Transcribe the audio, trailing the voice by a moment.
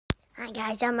Hi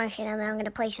guys, I'm Marshall and I'm going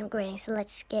to play some Granny, so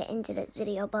let's get into this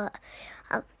video. But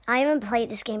I haven't played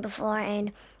this game before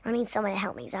and I need someone to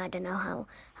help me because I don't know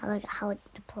how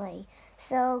to play.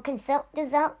 So does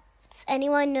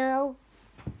anyone know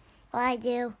what I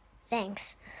do?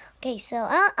 Thanks. Okay, so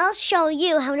I'll show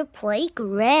you how to play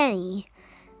Granny.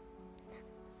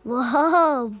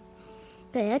 Whoa.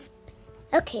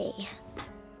 Okay.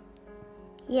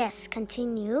 Yes,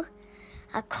 continue.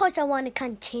 Of course I want to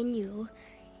continue.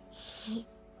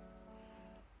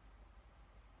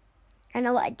 I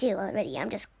know what I do already. I'm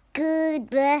just good,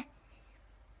 bruh.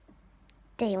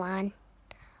 Day one.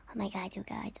 Oh my god, you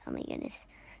guys. Oh my goodness.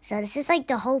 So this is like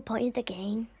the whole point of the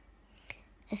game.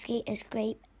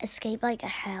 Escape like a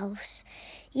house.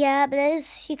 Yeah, but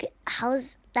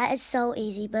that is so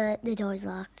easy, but the door's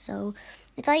locked. So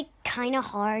it's like kind of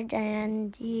hard,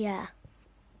 and yeah.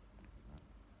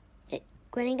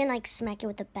 Granny can like smack you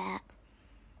with a bat.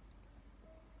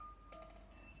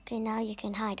 Okay, now you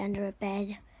can hide under a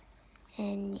bed.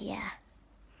 And yeah.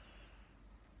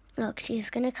 Look, she's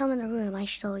gonna come in the room. I'll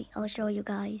show you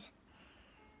guys.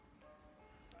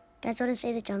 Guys want to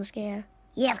see the jump scare?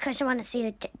 Yeah, of course I want to see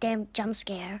the damn jump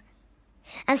scare.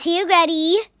 I'm see you,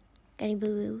 Granny. Granny boo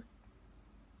boo.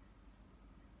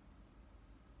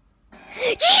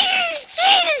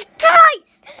 Jesus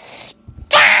Christ!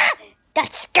 Ah!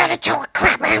 That scared the total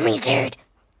crap out of me, dude.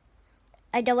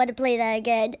 I don't want to play that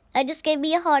again. That just gave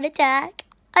me a heart attack.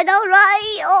 I know,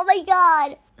 right? Oh my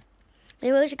god.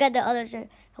 Maybe we should get the others to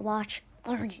watch.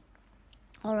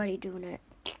 Already doing it.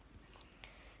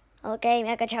 Okay,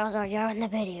 Mecha Charizard, you're in the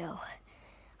video.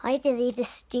 I have to leave this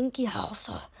stinky house.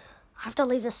 I have to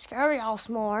leave the scary house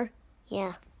more.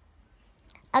 Yeah.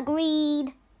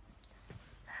 Agreed.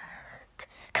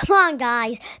 Come on,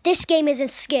 guys. This game isn't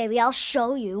scary. I'll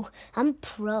show you. I'm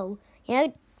pro. Yeah,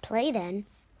 play then.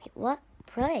 Wait, what?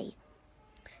 Play?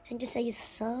 I just say you're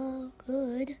so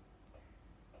good.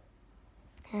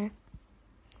 Huh?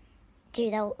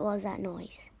 Dude, what was that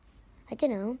noise? I don't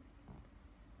know.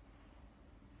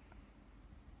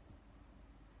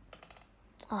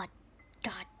 Oh,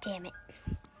 god damn it.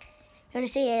 You wanna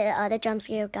see the jump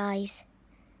scare, guys?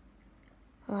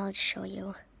 Well, I'll just show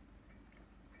you.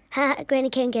 Ha! Granny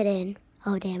can't get in.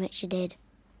 Oh, damn it, she did.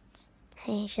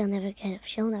 Hey, she'll never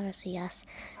see us.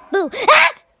 Boo! Ah!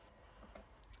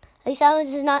 At least that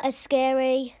was not as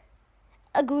scary.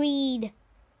 Agreed.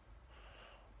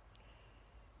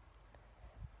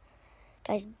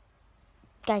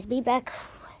 Guys, be back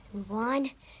in 1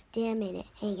 damn minute.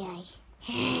 Hey, guys.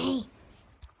 Hey.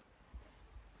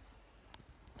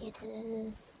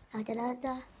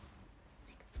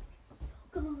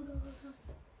 Go.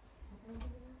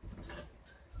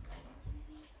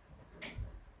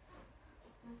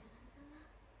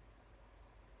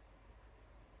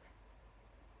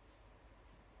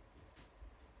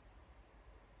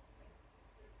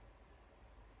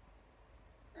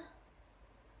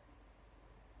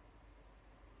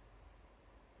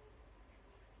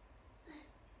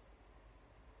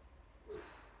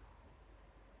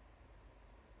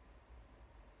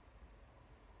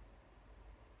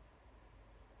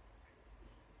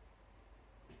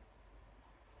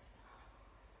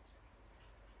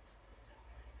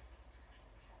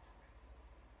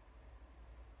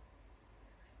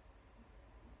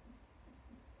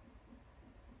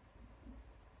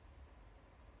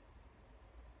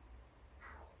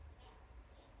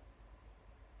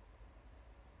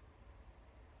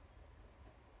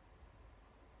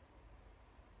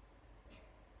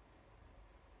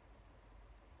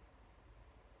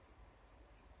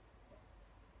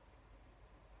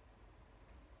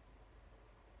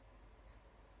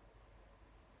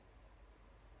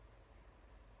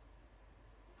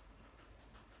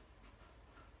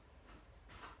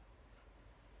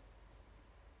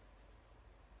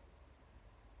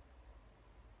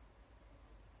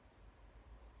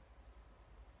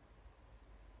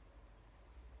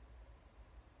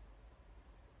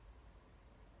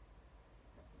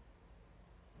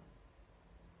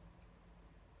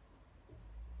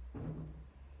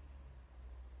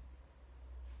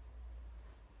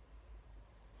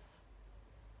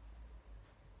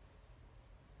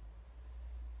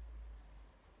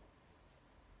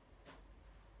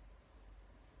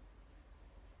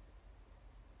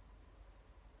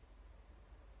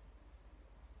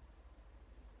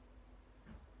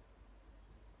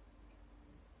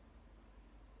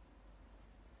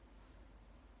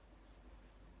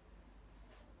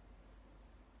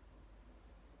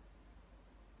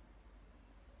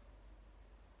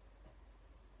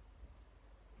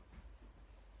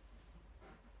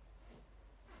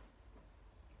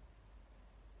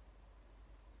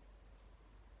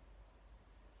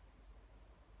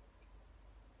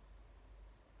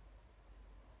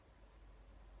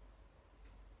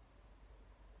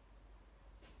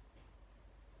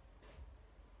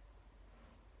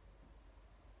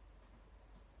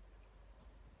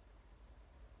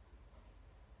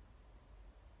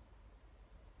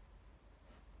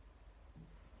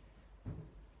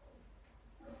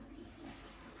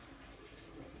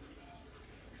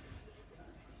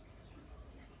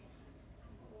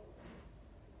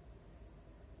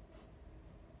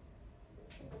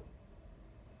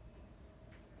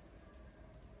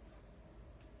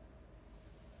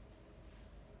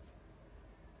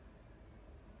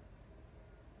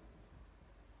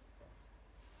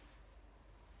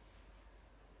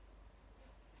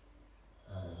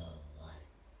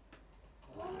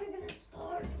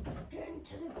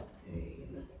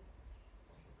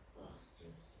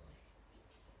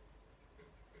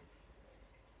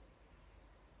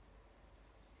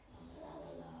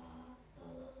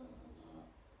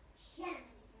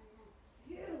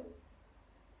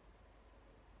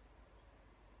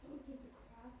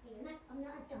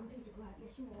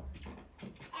 Yes, you are.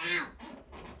 Ow!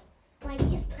 Why you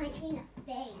just punched me in the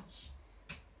face?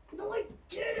 No, I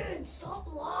didn't.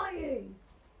 Stop lying.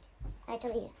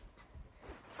 Actually,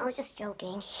 I was just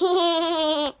joking.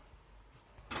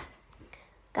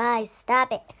 Guys,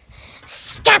 stop it.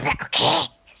 Stop it, okay?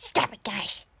 Stop it,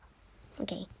 guys.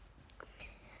 Okay.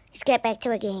 Let's get back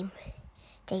to a game.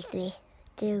 Day 3.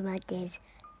 2 more days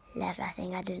left, I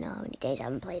think. I don't know how many days. I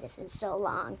haven't played this in so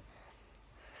long.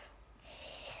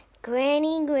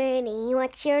 Granny, Granny,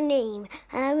 what's your name?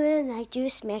 I would like to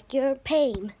smack your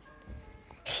pain.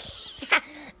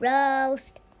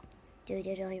 Roast. Dude,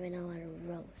 you don't even know how to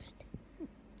roast.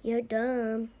 You're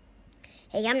dumb.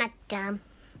 Hey, I'm not dumb.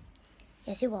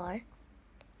 Yes, you are.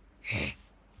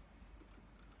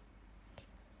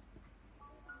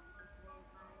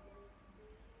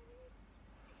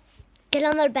 Get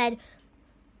on the bed.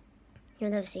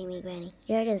 You'll never see me, Granny.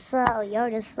 You're just slow. You're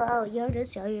just slow. You're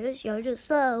just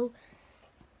slow.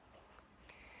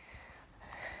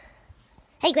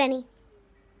 Hey, Granny.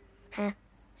 Huh?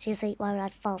 Seriously, why would I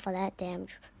fall for that damn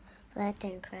crap?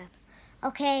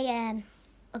 Okay,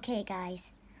 okay,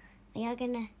 guys. We are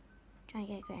gonna try and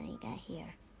get Granny got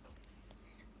here.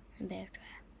 And bear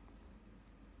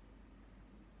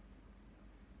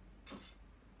trap.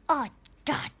 Oh,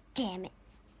 god damn it.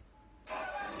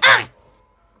 Ah!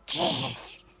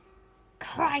 Jesus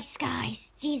Christ,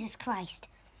 guys. Jesus Christ.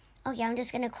 Okay, I'm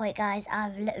just gonna quit, guys.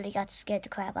 I've literally got scared the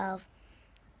crap out of.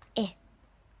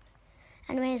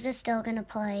 Anyways, we're still gonna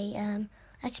play,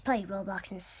 let's play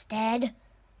Roblox instead.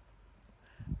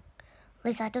 At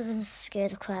least that doesn't scare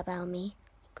the crap out of me.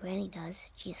 Granny does.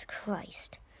 Jesus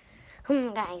Christ.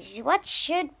 Guys, what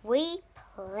should we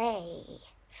play?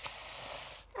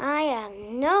 I have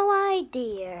no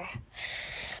idea.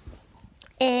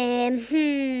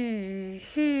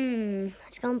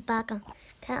 Let's go back on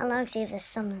catalog, see if there's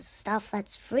some stuff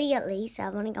that's free at least.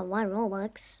 I've only got 1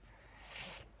 Robux.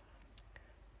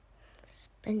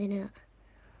 Spending it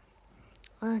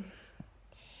on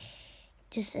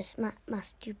just as my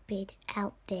stupid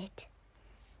outfit.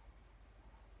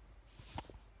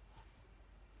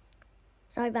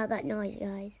 Sorry about that noise,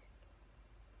 guys.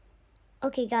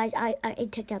 Okay, guys, I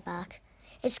took that back.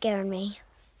 It's scaring me.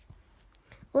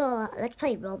 Well, let's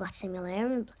play Robot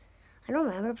Simulator. I don't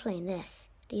remember playing this.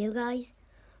 Do you guys?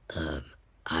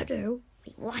 I do.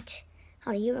 Wait, what?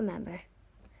 How do you remember?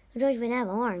 I don't even have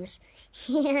arms.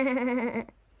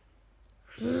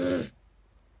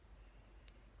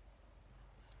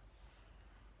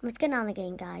 Let's get on the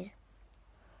game, guys.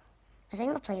 I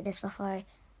think I've played this before.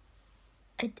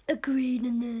 I agreed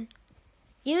on that.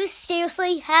 You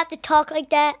seriously have to talk like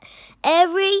that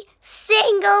every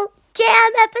single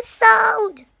damn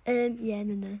episode? Yeah,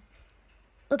 no.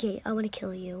 Okay, I want to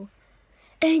kill you.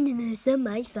 No, it's not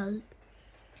my fault.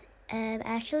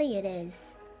 Actually it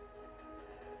is.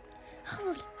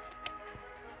 Holy...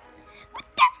 What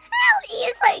the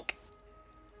hell?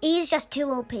 He's just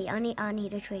too OP. I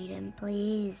need to trade him,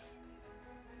 please.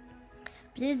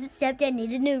 Please accept I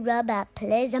need a new robot,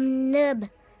 please. I'm a noob.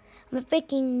 I'm a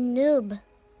freaking noob.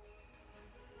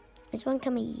 Which one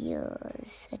can we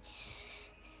use?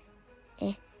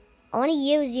 I want to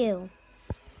use you.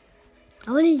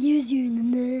 I want to use you,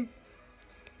 Nana.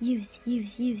 Use.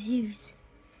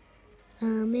 Oh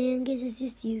man, guess it's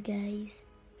just you guys.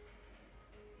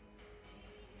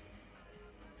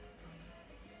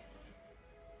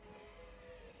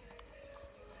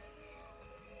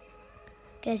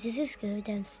 Guys, let's just go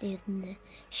downstairs and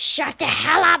shut the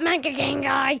hell up, Mega Gang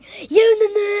guy! You,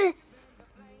 Nana!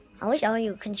 I wish all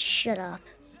you can shut up.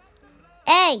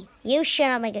 Hey, you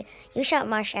shut up, Mega. You shut up,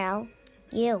 Marshall.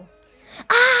 You.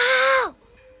 Ow!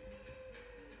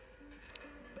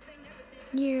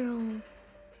 No.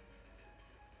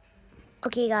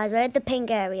 Okay, guys, we're at the pink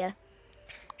area.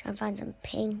 Trying to find some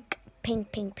pink.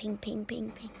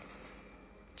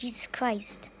 Jesus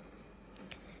Christ.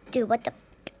 Dude, what the...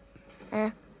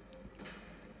 Oh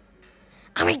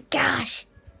my gosh!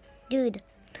 Dude.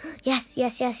 Yes.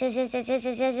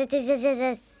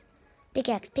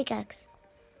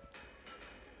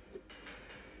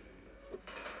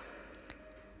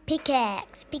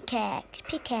 Pickaxe.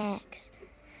 Pickaxe.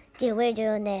 Dude, we're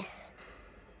doing this.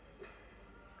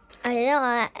 I don't know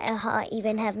I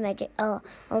even have magic. Oh,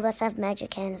 all of us have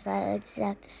magic hands that are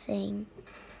exact the same.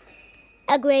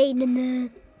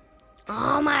 Agreed.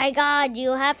 Oh my god,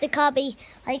 you have to copy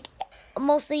like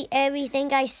mostly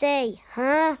everything I say,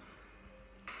 huh?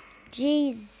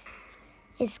 Jeez.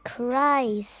 It's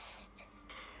Christ.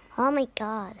 Oh my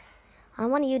god. I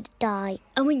want you to die.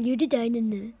 I want you to die,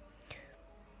 Nana.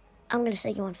 I'm gonna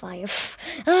set you on fire.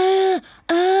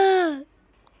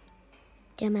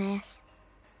 Dumbass.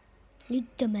 You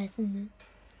dumbass.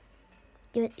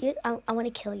 I want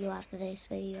to kill you after this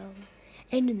video.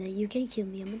 And no, you can't kill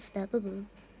me. I'm unstoppable.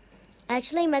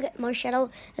 Actually, my shadow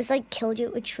has like killed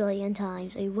you a trillion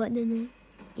times. Are you what? No.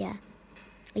 Yeah.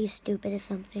 Are you stupid or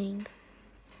something?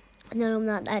 No, I'm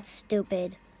not that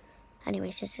stupid.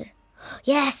 Anyways, just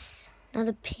yes,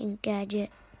 another pink gadget.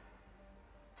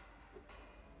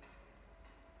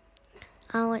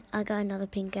 I got another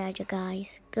pink gadget,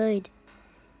 guys. Good.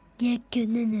 Yeah, good.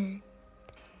 No.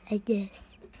 I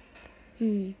guess.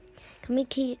 Can we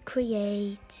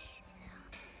create?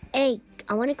 Hey,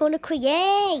 I want to go to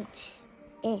create.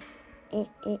 How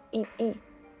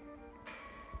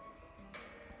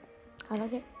do I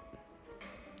get?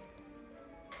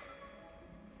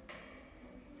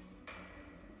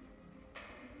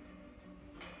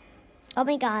 Oh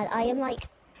my god, I am like,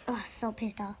 oh, so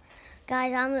pissed off.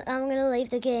 Guys, I'm gonna leave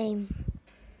the game.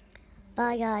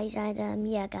 Bye, guys,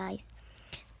 and yeah, guys.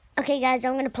 Okay, guys,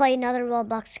 I'm gonna play another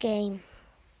Roblox game.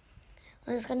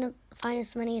 I'm just gonna find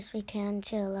as many as we can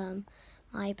till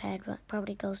my iPad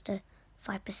probably goes to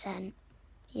 5%.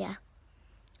 Yeah,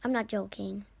 I'm not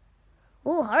joking.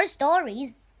 Ooh, horror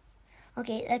stories.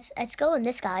 Okay, let's go in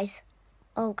this, guys.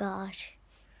 Oh gosh.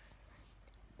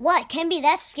 What? Can't be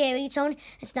that scary.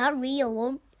 It's not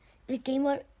real. The game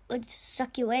would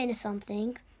suck you in or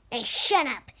something. Hey, shut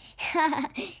up.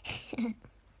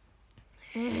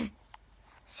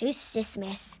 So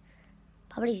sis-miss.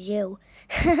 Probably you.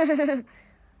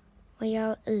 We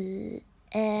are,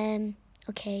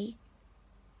 okay.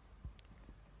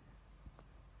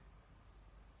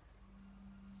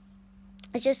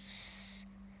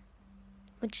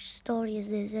 Which story is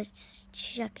this? Let's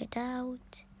check it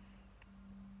out.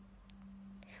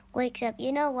 Well, except,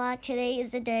 you know what? Today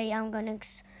is the day I'm gonna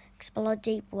explore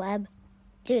deep web.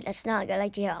 Dude, that's not a good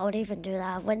idea. I would even do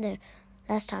that. I went there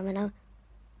last time, I know.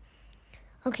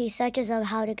 Okay, searches of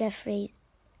how to get free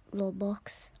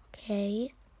Roblox.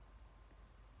 Okay.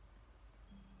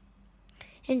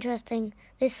 Interesting.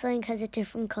 This link has a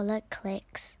different color.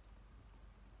 Clicks.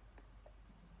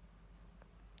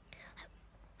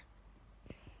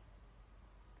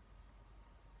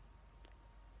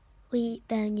 We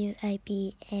found your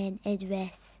IP and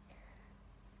address.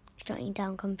 Shutting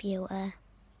down computer.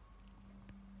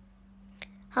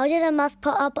 How did a mouse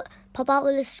pop out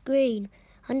with a screen?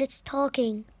 And it's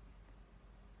talking.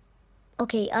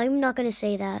 Okay, I'm not gonna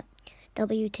say that.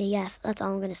 WTF, that's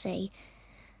all I'm gonna say.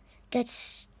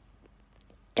 Gets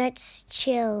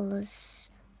chills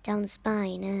down the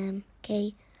spine.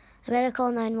 Okay. I better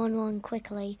call 911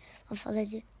 quickly before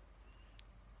the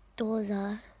doors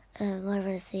are,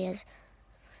 whatever this is,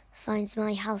 finds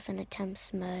my house and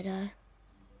attempts murder.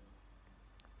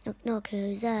 Knock,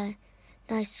 who's there?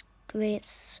 Nice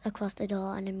scrapes across the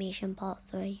door, animation part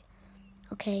 3.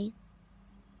 Okay.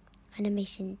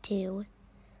 Animation 2.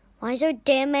 Why is there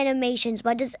damn animations?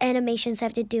 What does animations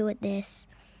have to do with this?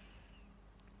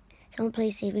 Someone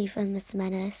please save me from this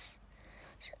menace.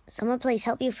 Someone please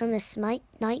help you from this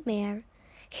nightmare.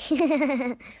 Holy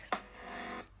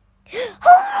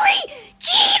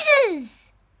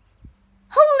Jesus!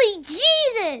 Holy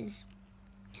Jesus!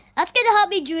 That's gonna help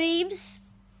me dreams.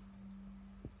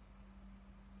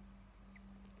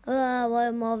 What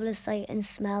a marvelous sight and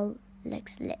smell.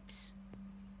 Licks lips.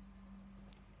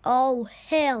 Oh,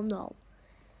 hell no.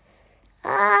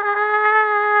 Ah!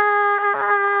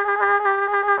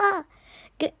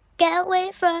 Get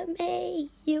away from me,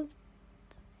 you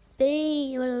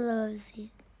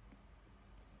fiend.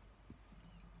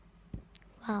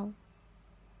 Wow.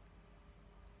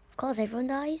 Of course, everyone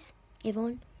dies.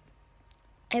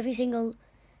 Every single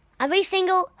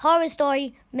horror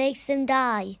story makes them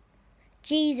die.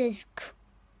 Jesus.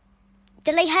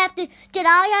 Did I have to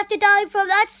die from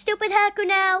that stupid hacker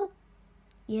now?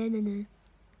 Yeah, no.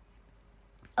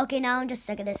 Okay, now I'm just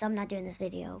sick of this. I'm not doing this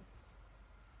video.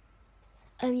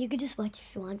 You can just watch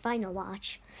if you want. Fine, I'll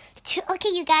watch. Okay,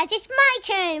 you guys, it's my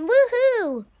turn.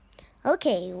 Woohoo!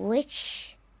 Okay,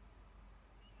 which...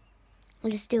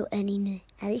 I'll just do any.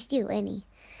 Let's do any.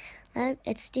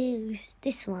 Let's do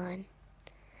this one.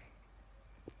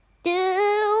 Dude!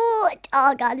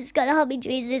 Oh God, it's gonna help me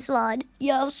choose this one.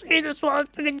 Yeah, I'll see this one.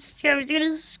 Freaking scary. It's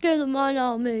gonna scare the mind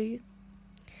out of me.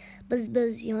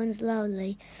 Buzz, yawns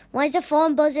loudly. Why is the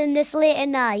phone buzzing this late at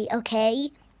night?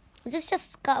 Okay, this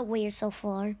just got weird so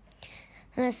far.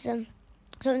 Someone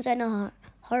sent a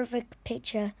horrific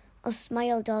picture of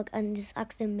Smile Dog and is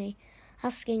asking me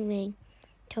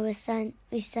to resend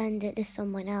it to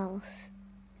someone else.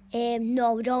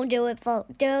 No, don't do it,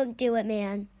 folks. Don't do it,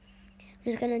 man. I'm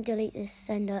just gonna delete this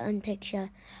sender and picture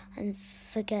and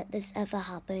forget this ever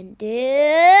happened.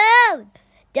 Dude!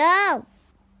 Don't!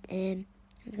 I'm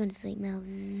going to sleep now.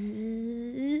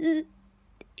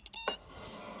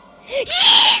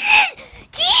 Jesus!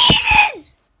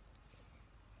 Jesus!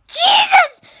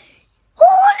 Jesus!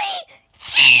 Holy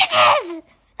Jesus!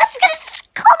 That's gonna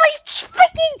scar my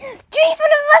freaking dreams for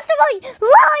the rest of my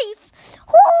life!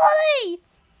 Holy!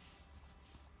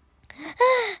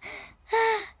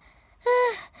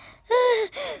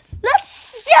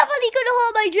 That's definitely gonna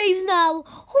haunt my dreams now!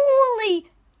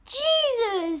 Holy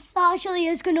Jesus! That actually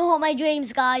is gonna haunt my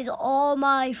dreams, guys. Oh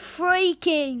my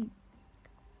freaking...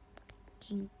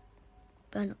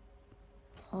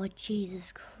 Oh,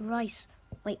 Jesus Christ.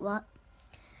 Wait, what?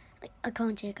 I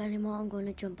can't take it anymore. I'm going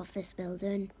to jump off this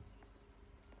building.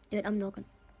 Dude, I'm not going to.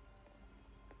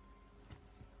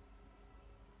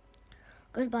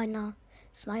 Goodbye now.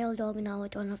 Smile, dog, now I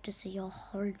don't have to see your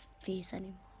horrid face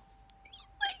anymore.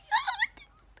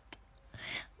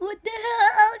 What the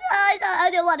hell, guys? I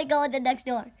don't want to go in the next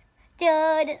door. Dude,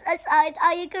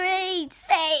 I agree.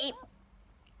 Same.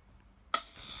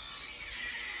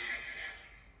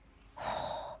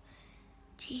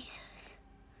 Jesus.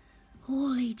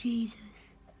 Holy Jesus.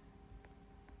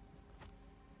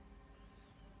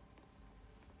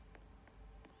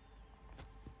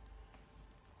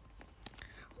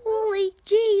 Holy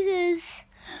Jesus.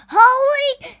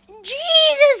 Holy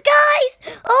Jesus,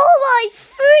 guys. Oh my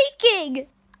freaking.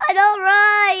 I know,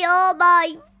 right? Oh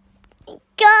my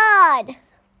God.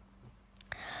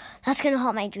 That's going to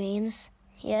haunt my dreams.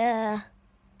 Yeah.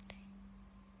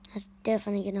 That's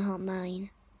definitely going to haunt mine.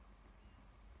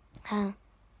 Huh?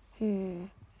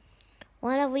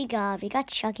 What have we got? We got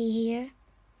Chucky here.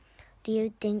 Do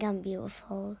you think I'm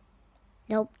beautiful?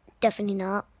 Nope, definitely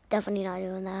not. Definitely not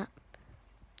doing that.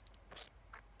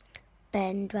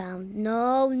 Ben Brown.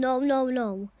 No, no, no,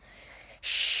 no.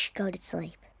 Shh, go to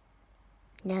sleep.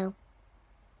 No.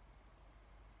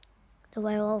 The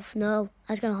werewolf. No,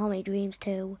 that's gonna haunt my dreams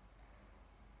too.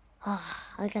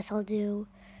 I guess I'll do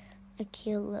a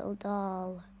cute little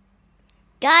doll.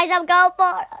 Guys, I'm going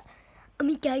for it.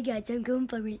 Guys, I'm going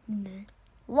for it.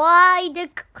 Why the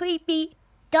creepy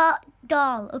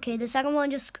doll? Okay, the second one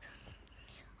just...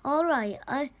 Alright,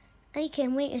 I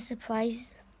can't wait to surprise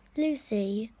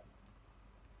Lucy.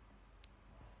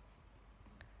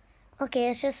 Okay,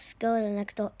 let's just go to the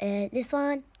next door. This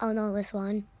one? Oh no, this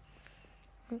one.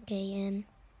 Okay,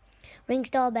 rings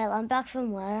doorbell. I'm back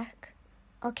from work.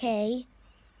 Okay.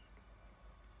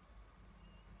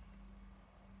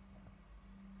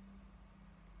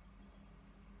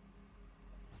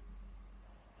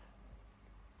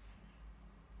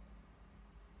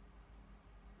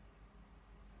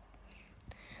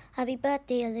 Happy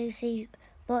birthday, Lucy.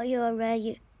 Bought you a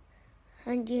rare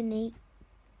and unique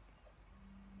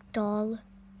doll.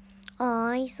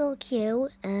 Aw, so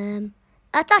cute.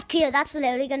 That's not cute. That's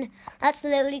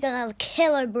literally gonna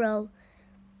kill her, bro.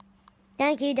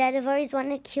 Thank you, Dad. I've always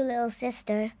wanted a cute little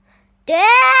sister.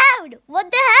 Dude! What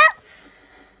the hell?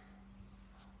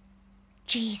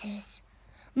 Jesus.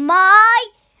 My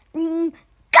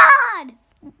God!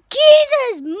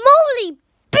 Jesus! Moly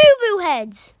boo-boo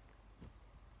heads!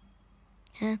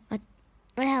 Huh? What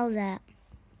the hell is that?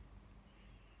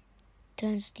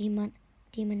 Turns demon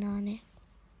on it.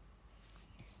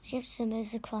 Shift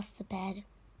simmers across the bed.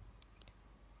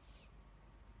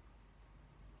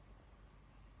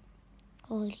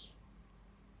 Holy.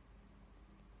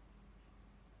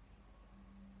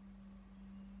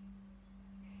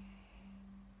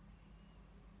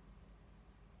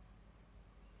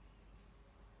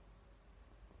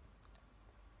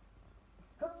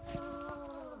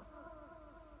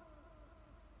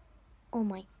 Oh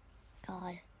my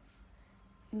God.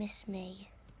 Miss May.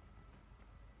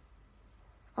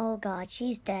 Oh God,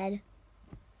 she's dead.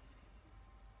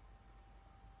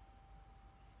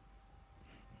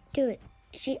 Dude,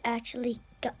 she actually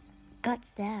got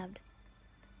stabbed.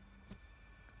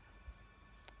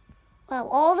 Wow,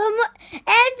 all of them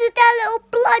ends with that little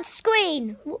blood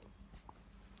screen.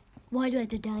 Why do I have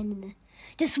to die in there?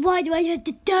 Just why do I have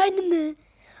to die in there?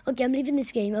 Okay, I'm leaving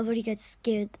this game. I've already got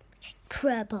scared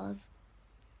crap of.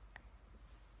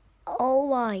 Oh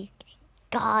my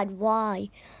God, why?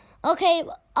 Okay,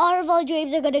 all of our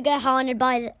dreams are gonna get haunted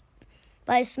by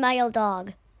a smile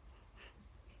dog.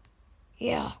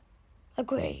 Yeah,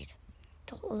 agreed.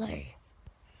 Totally.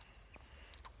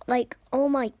 Like, oh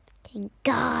my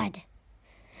God.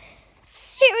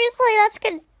 Seriously, that's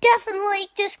gonna definitely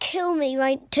just kill me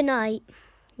right tonight.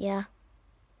 Yeah.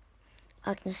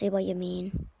 I can see what you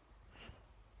mean.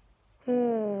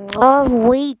 What have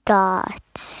we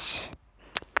got?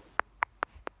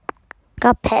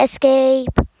 Got Pet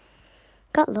Escape.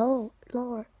 Got Lord.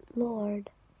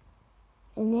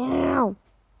 And now.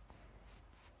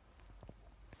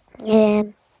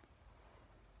 And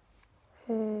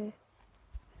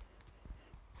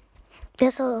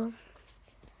guess I'll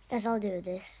do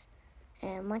this.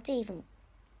 And what to even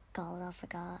call it? I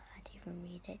forgot. I didn't even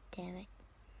read it. Damn it.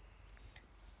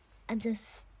 I'm so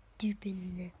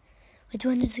stupid. Which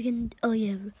one is again? Oh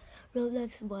yeah,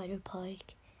 Roblox water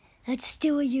park. Let's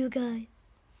do it, you guys.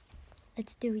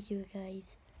 Let's do it, you guys.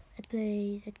 Let's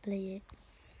play it.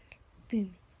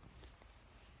 Boom.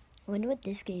 I wonder what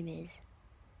this game is.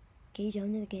 Okay,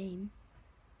 join the game.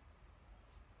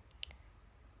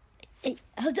 Hey,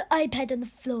 how's the iPad on the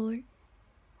floor?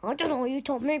 I don't know, you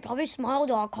told me, probably smile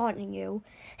dog haunting you.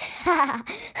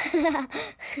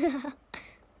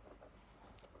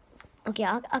 Okay,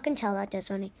 I can tell that this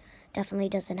one definitely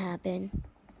doesn't happen.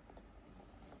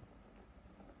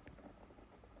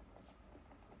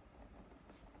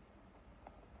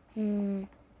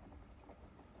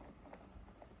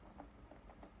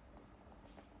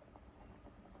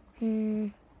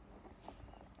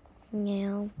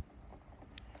 No.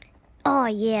 Oh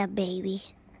yeah, baby.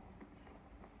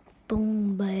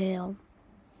 Boom, bam.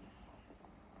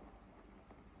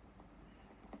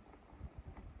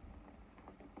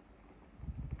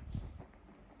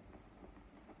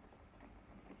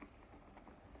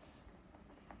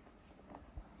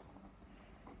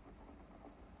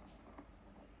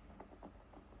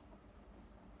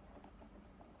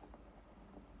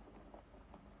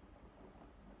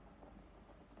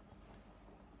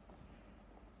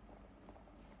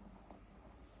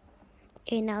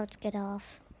 Okay, now let's get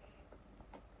off.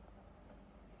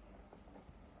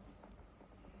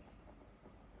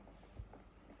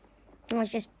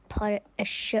 Let's just put a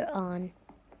shirt on.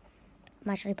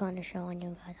 I'm actually putting a shirt on,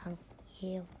 you guys. I'm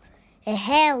you. The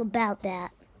hell about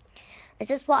that. Is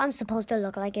this what I'm supposed to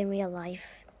look like in real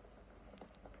life?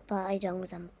 But I don't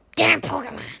with them damn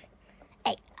Pokemon.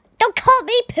 Hey, don't call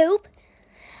me poop.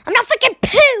 I'm not freaking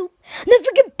poop. I'm not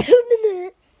freaking poop.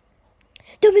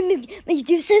 Don't make me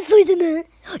do sense than that.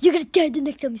 You're gonna die the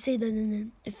next time you say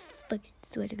that. I fucking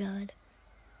swear to God.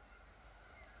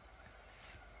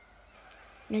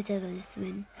 Let's have a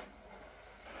swim.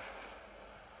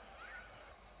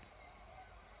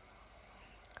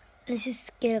 Let's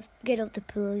just get off the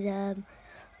pool.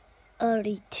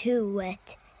 Already too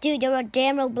wet. Dude, there are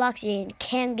damn ROBLOX and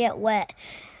can't get wet.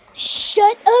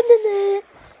 Shut up,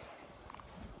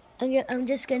 I'm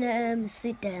just gonna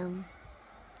sit down.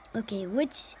 Okay, why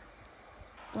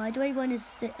do I want to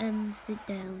sit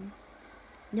down?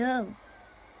 No.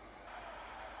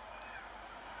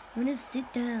 I want to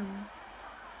sit down.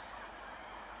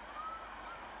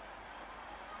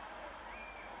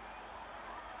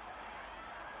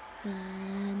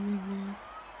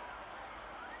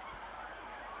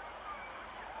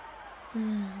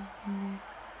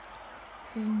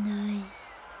 This is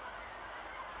nice.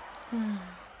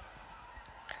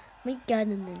 My God,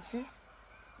 this is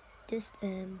just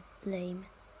lame.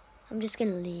 I'm just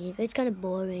gonna leave. It's kind of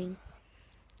boring.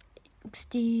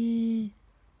 Steve.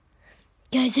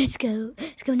 Guys, let's go.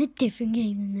 Let's go in a different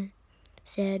game than that.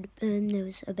 Sad. No,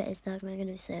 I bet it's not gonna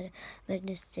be sad. But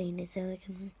just saying it so I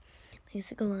can make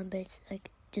it go on, but it's like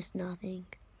just nothing.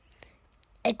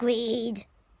 Agreed.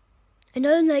 I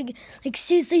know, like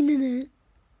seriously, no.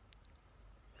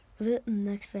 With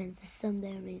Max friends for some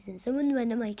damn reason. Someone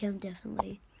went on my account,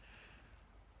 definitely.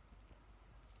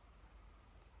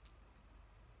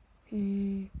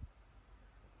 I'm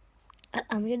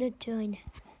gonna join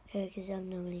her because I'm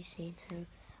normally seeing her.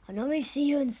 I normally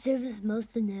see her in service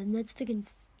most of them. That's fucking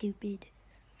stupid.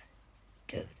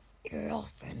 Dude, you're all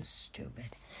friends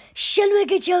stupid. Shall we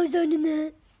get yours on in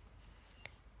there?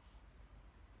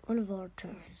 One of our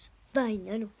turns. Fine,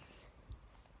 I know.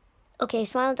 Okay,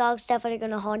 Smile Dog's definitely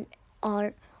gonna haunt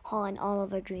all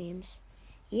of our dreams.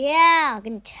 Yeah, I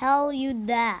can tell you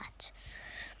that.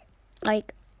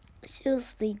 Like,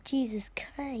 seriously, Jesus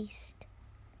Christ.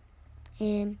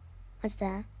 What's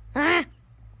that? Ah!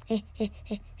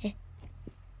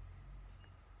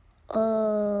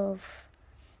 Oh.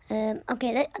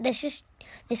 Okay, this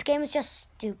game is just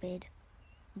stupid.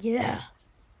 Yeah.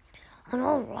 I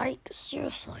know, right?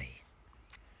 Seriously.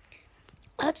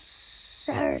 Let's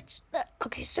search.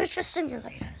 Okay, search for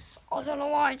simulators. I don't know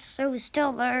why it's so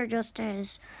still there, just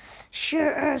as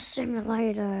sure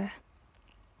simulator.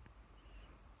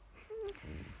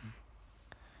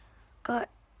 Got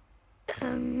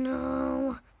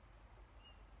no.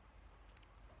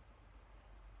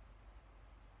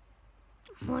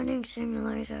 Morning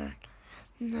simulator.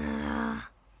 Nah.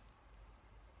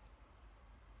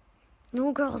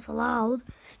 No girls allowed.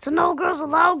 It's a no girls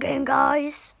allowed game,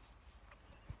 guys.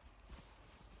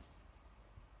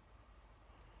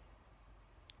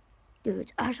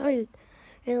 Dude, actually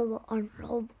available on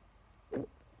Roblox.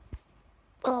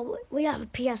 Well, we have a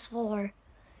PS4,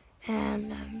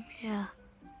 and yeah.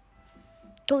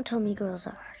 Don't tell me girls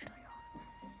are actually on.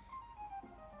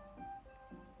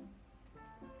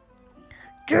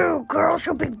 Dude, girls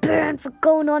should be banned for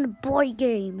going on a boy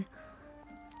game.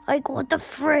 Like, what the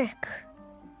frick?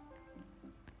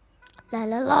 La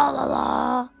la la la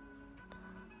la.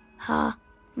 Ha.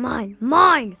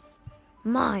 Mine.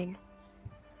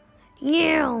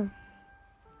 Yeah.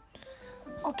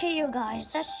 Okay, you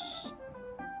guys, that's...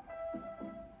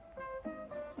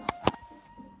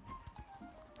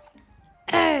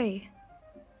 Hey.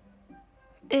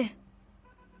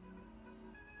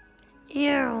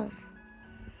 Yeah.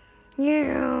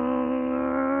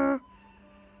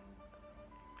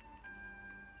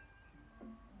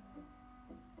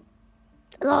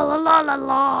 La la la la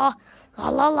la. La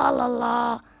la la la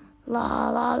la. La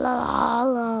la la la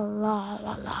la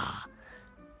la la.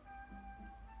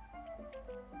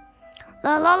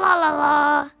 La la la la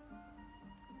la.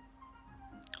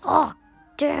 Oh,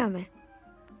 damn it.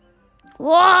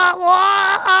 Whoa.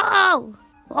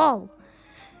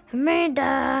 I made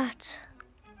that.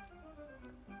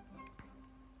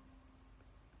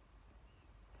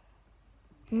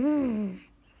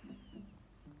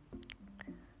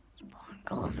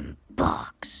 Golden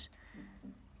box.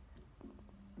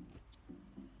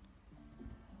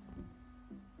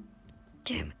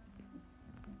 Damn it.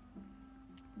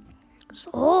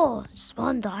 Oh,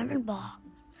 spawn diamond box.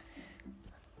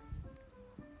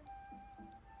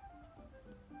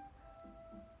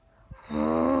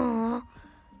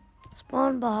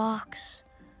 Spawn box.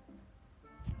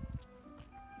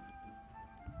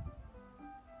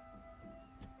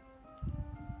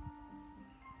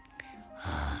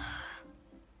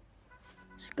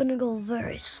 It's gonna go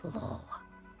very slow.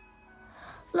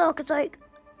 Look, it's like,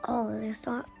 oh, it's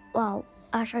not, wow,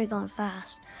 actually gone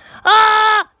fast.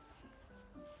 Ah!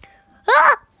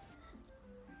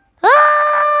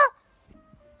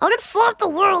 I'm gonna fall off the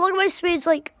world. Look at my speed, it's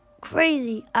like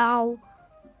crazy. Ow.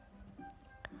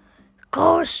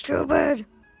 Go, stupid.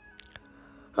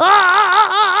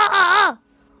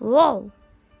 Whoa.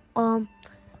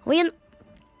 When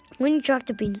you track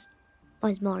the beans,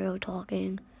 why is Mario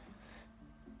talking?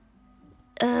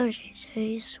 She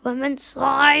says, swim in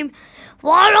slime.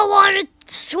 Why do I want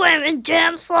to swim in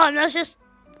damn slime? That's just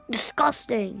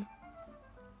disgusting.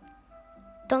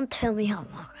 Don't tell me how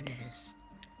long it is.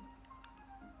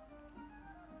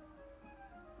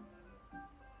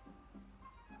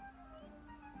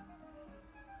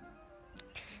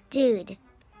 Dude.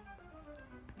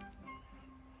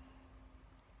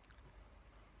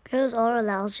 Here's all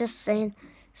I was just saying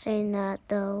that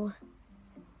though.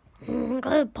 I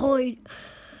got a point.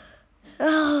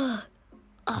 Oh,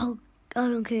 I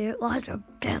don't care. Why is there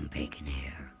damn bacon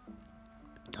here?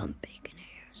 Dumb bacon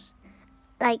hairs.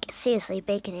 Like, seriously,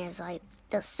 bacon hairs, like,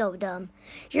 they're so dumb.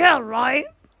 Yeah, right?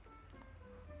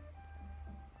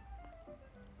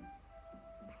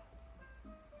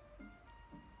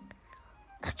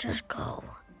 Let's just go.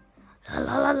 La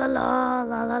la la la la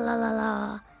la la la la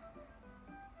la.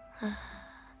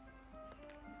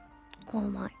 Oh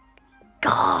my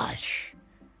gosh.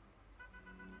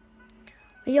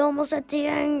 We're almost at the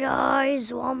end,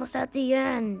 guys. We're almost at the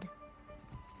end.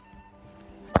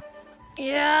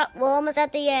 Yeah, we're almost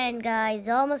at the end, guys.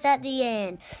 Almost at the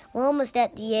end. We're almost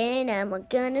at the end, and we're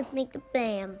gonna make the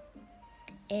bam.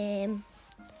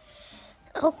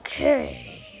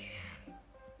 Okay.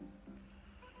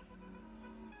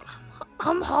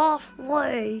 I'm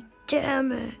halfway.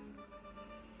 Damn it.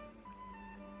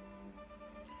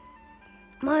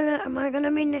 Am I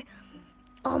gonna be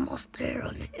almost there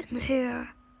in here?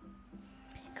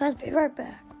 Guys, be right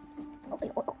back.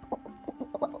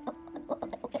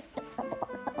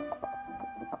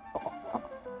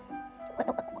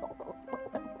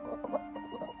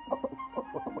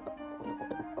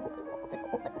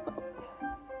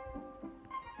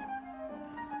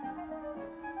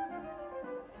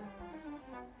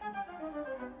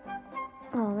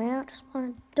 Oh man, I just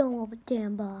want to dump up a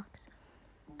damn box.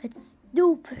 It's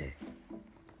stupid.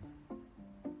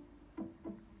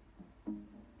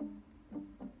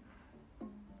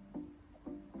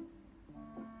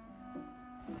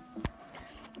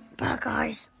 Back,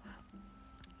 guys.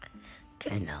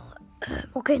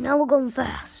 Okay, now we're going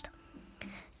fast.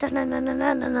 Ow,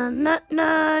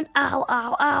 ow,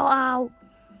 ow, ow.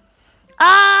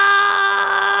 Ah!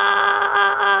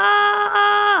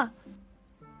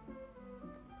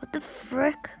 What the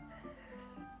frick?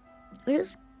 We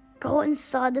just go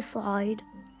inside the slide.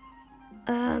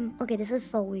 Okay, this is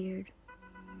so weird.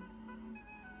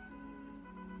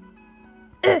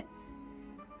 Ow,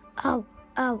 ow,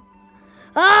 Ow.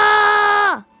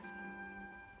 Ah!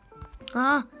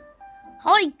 Ah!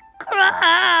 Holy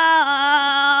crap!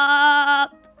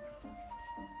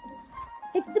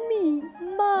 It's me,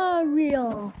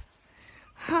 Mario.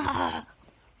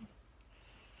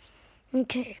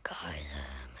 Okay, guys.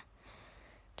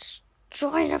 Just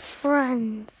join a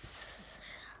friends.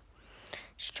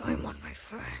 Just join one, my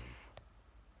friend.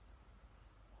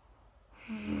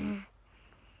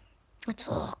 Let's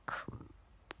look.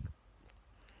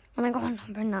 I'm gonna go on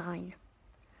number 9.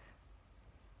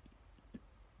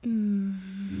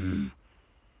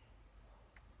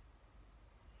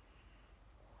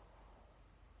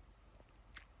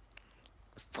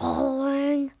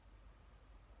 Following.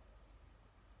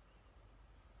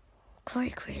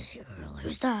 Crazy girl.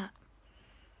 Who's that?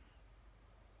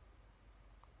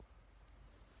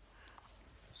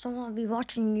 Someone will be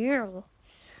watching you.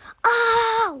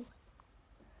 Ow!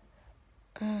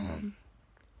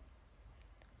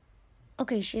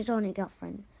 Okay, she's only got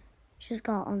friends. She's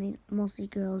got only mostly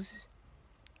girls.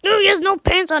 No, he has no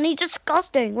pants on. He's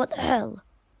disgusting. What the hell?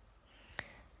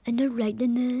 I know, right,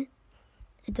 Nana?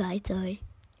 That's what I thought.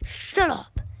 Shut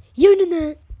up. You,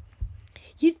 Nana.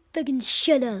 You fucking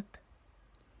shut up.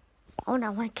 Oh, no, I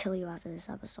want to kill you after this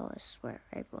episode. I swear,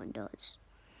 everyone does.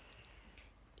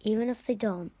 Even if they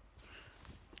don't,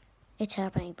 it's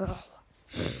happening, bro.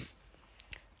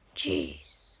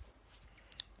 Jeez.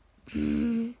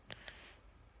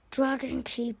 Dragon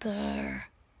Keeper.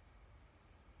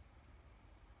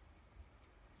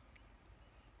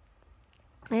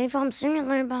 Maybe from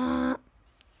Simulator, but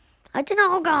I don't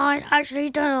know, guys. I actually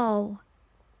don't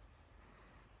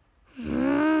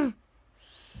know.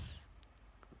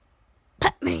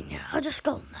 Petmania. I'll just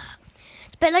go on that.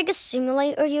 It's a bit like a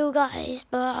simulator, you guys,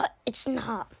 but it's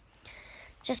not.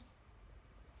 Just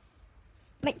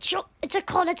make sure it's a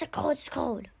code. It's a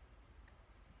code.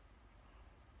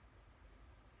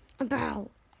 About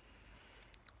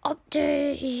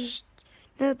update.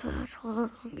 No password.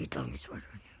 You don't use sweater.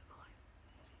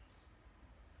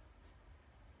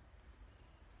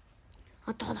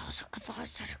 I thought I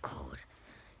said a code.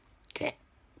 Okay.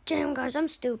 Damn, guys, I'm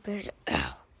stupid.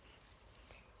 Ow.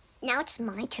 Now it's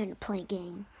my turn to play a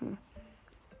game.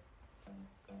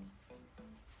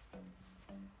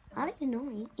 I like to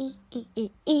know.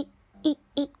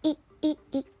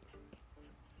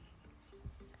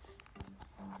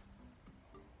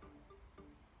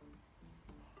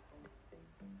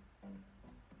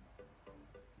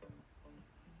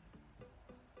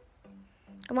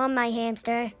 Come on, my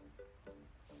hamster.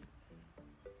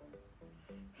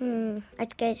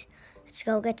 Let's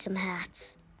go get some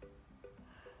hats.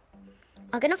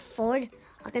 I can afford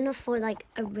like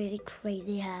a really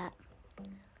crazy hat.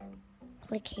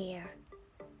 Click here.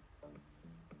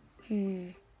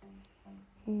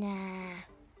 Nah.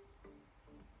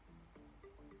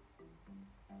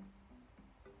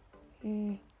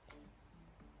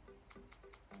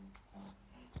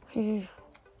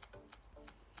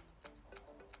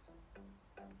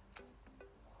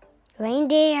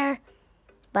 Reindeer,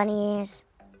 bunny ears,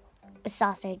 a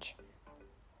sausage.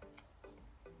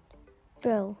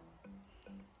 Bro,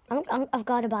 I've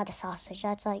got to buy the sausage.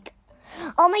 That's like,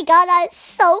 oh my god, that's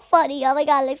so funny. Oh my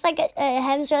god, it looks like a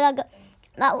hamster dog.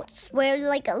 That's where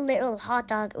like a little hot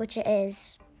dog, which it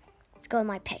is. Let's go to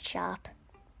my pet shop.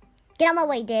 Get out of my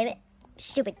way, damn it.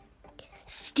 Stupid.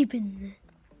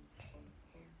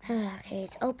 Okay,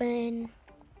 it's open.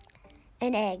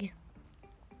 An egg.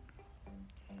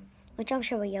 Which I'm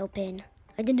sure we open.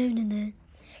 I don't know.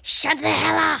 Shut the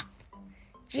hell up!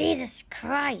 Jesus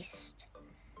Christ.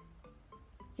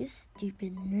 You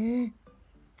stupid.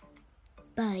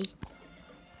 Bye.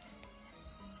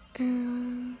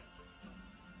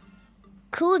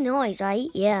 Cool noise, right?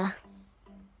 Yeah.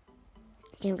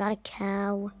 Okay, we got a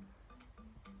cow.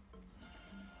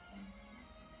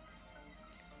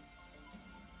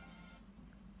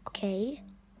 Okay.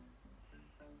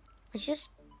 It's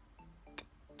just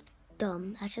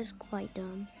dumb. That's just quite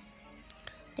dumb.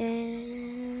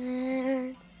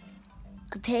 A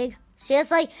pig.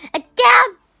 Seriously? A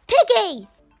damn piggy!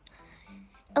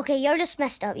 Okay, you're just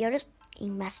messed up. You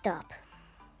messed up.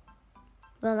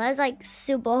 Well, that's like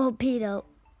super OP though.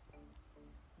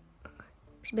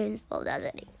 Experience full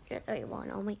doesn't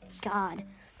 31. Oh my god.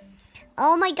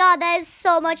 Oh my god, that is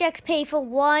so much XP for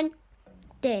one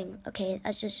thing. Okay,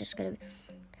 that's just gonna be.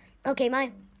 Okay,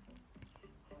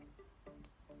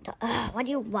 what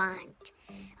do you want?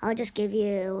 I'll just give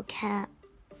you a cat.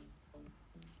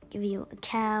 Give you a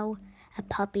cow, a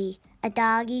puppy, a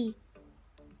doggy,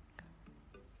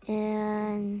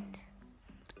 and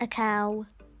a cow,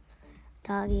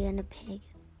 doggy, and a pig.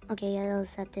 Okay, I'll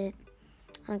accept it.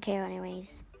 I don't care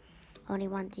anyways. Only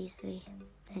want these 3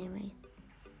 anyway.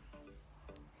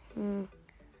 Let's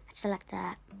select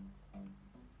that.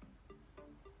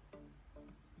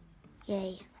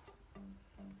 Yay.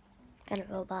 Got a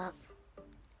robot.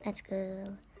 That's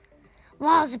cool.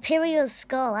 Wow, Superior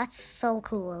Skull. That's so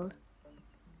cool.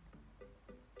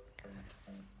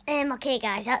 Okay,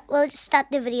 guys. We'll just stop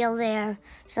the video there.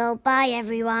 So, bye,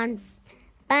 everyone.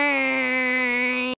 Bye.